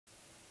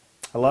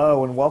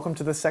Hello and welcome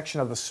to this section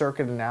of the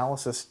Circuit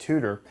Analysis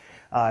Tutor.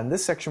 In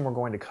this section we're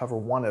going to cover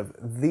one of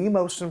the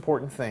most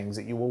important things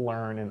that you will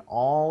learn in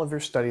all of your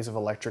studies of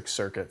electric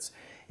circuits.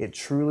 It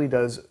truly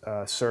does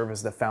serve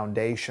as the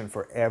foundation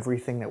for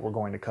everything that we're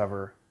going to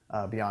cover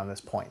beyond this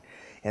point.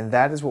 And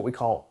that is what we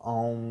call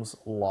Ohm's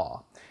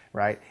law,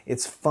 right?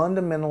 It's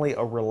fundamentally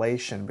a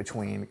relation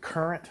between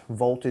current,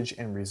 voltage,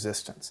 and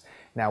resistance.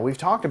 Now, we've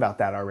talked about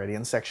that already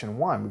in section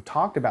 1. We've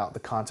talked about the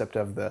concept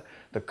of the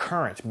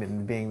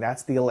current being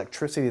that's the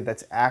electricity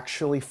that's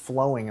actually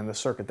flowing in the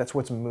circuit. That's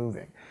what's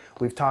moving.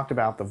 We've talked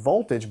about the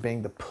voltage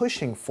being the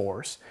pushing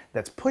force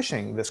that's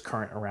pushing this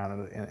current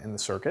around in the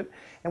circuit.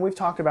 And we've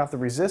talked about the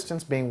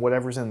resistance being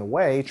whatever's in the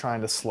way,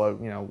 trying to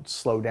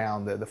slow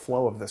down the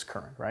flow of this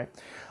current, right?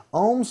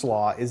 Ohm's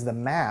law is the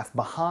math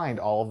behind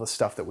all of the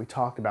stuff that we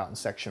talked about in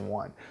section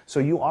 1. So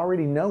you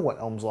already know what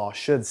Ohm's law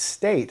should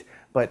state,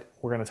 but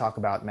we're going to talk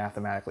about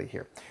mathematically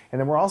here.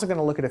 And then we're also going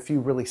to look at a few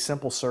really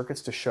simple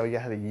circuits to show you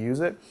how to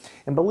use it.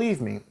 And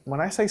believe me, when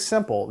I say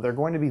simple, they're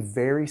going to be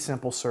very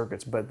simple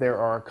circuits, but there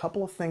are a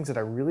couple of things that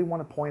I really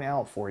want to point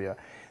out for you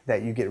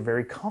that you get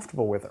very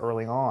comfortable with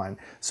early on,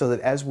 so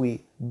that as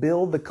we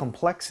build the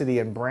complexity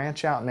and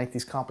branch out and make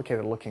these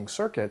complicated looking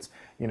circuits,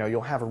 you'll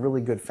have a really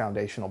good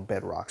foundational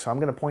bedrock. So I'm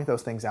going to point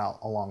those things out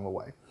along the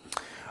way.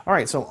 All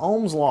right, so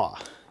Ohm's law.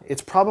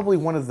 It's probably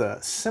one of the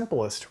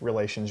simplest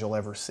relations you'll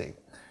ever see.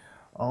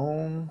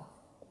 Ohm's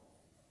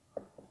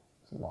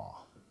law.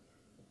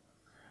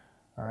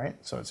 All right,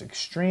 so it's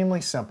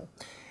extremely simple.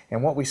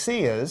 And what we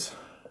see is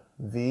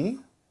V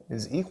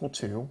is equal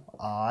to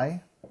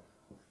I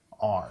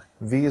R.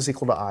 V is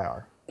equal to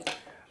IR.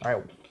 All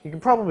right, you can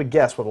probably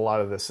guess what a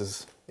lot of this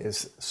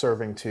is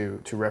serving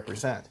to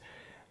represent.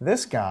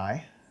 This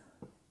guy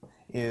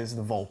is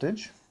the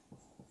voltage.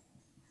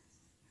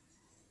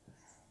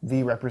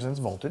 V represents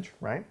voltage,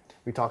 right?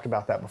 We talked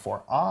about that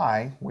before.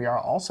 We are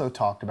also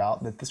talked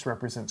about that this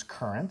represents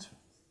current.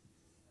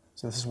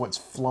 So this is what's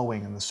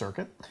flowing in the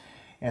circuit.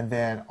 And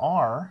then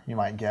R, you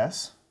might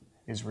guess,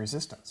 is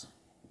resistance.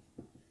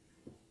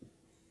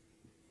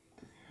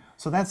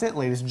 So that's it,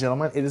 ladies and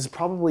gentlemen. It is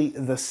probably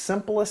the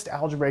simplest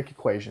algebraic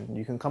equation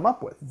you can come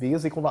up with. V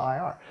is equal to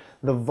IR.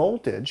 The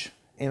voltage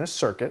in a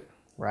circuit,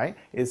 right,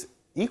 is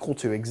equal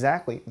to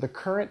exactly the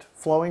current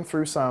flowing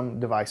through some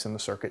device in the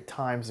circuit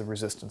times the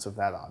resistance of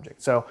that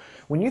object. So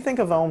when you think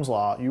of Ohm's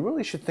law, you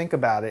really should think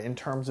about it in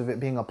terms of it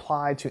being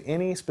applied to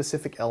any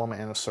specific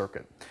element in a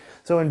circuit.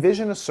 So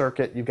envision a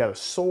circuit, you've got a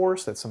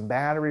source that's some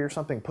battery or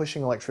something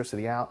pushing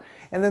electricity out,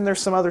 and then there's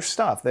some other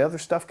stuff. The other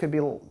stuff could be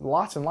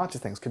lots and lots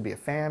of things. Could be a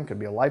fan, could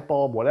be a light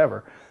bulb,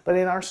 whatever. But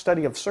in our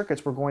study of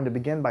circuits, we're going to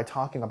begin by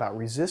talking about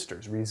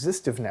resistors,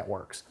 resistive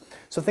networks.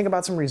 So think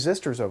about some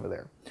resistors over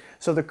there.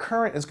 So the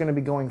current is going to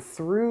be going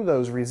through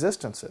those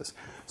resistances.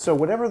 So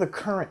whatever the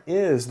current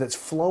is that's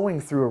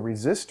flowing through a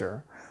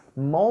resistor,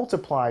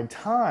 multiplied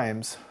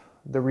times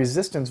the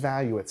resistance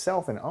value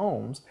itself in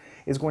ohms,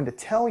 is going to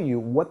tell you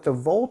what the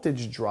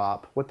voltage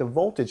drop, what the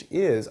voltage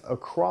is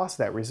across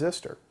that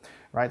resistor,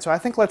 right? So I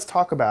think let's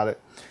talk about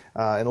it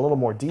in a little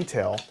more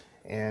detail,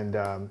 and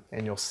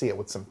you'll see it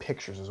with some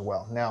pictures as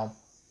well. Now,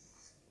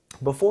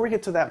 before we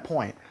get to that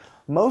point,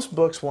 most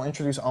books will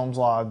introduce Ohm's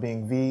law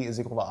being V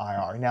is equal to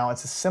IR. Now,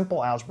 it's a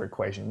simple algebra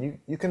equation.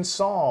 You can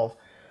solve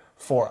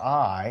for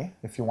I,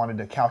 if you wanted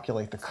to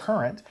calculate the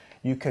current,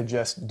 you could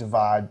just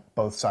divide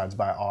both sides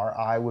by R.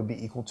 I would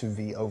be equal to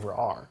V over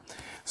R.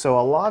 So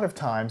a lot of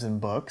times in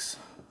books,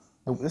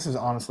 this is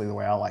honestly the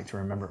way I like to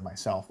remember it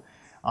myself,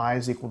 I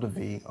is equal to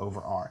V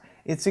over R.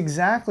 It's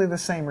exactly the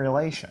same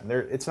relation.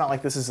 It's not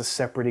like this is a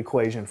separate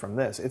equation from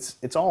this.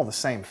 It's all the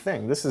same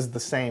thing. This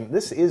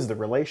is the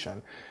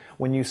relation.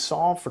 When you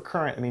solve for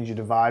current, it means you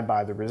divide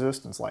by the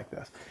resistance like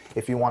this.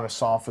 If you want to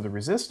solve for the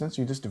resistance,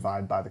 you just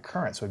divide by the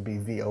current, so it'd be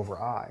V over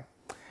I.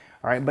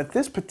 All right, but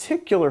this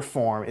particular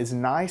form is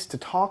nice to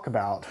talk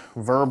about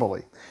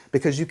verbally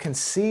because you can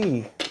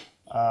see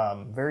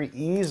very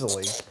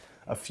easily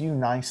a few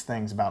nice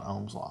things about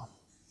Ohm's law.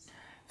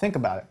 Think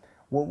about it.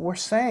 What we're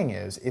saying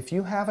is if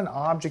you have an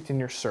object in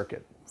your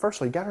circuit,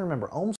 firstly, you got to remember Ohm's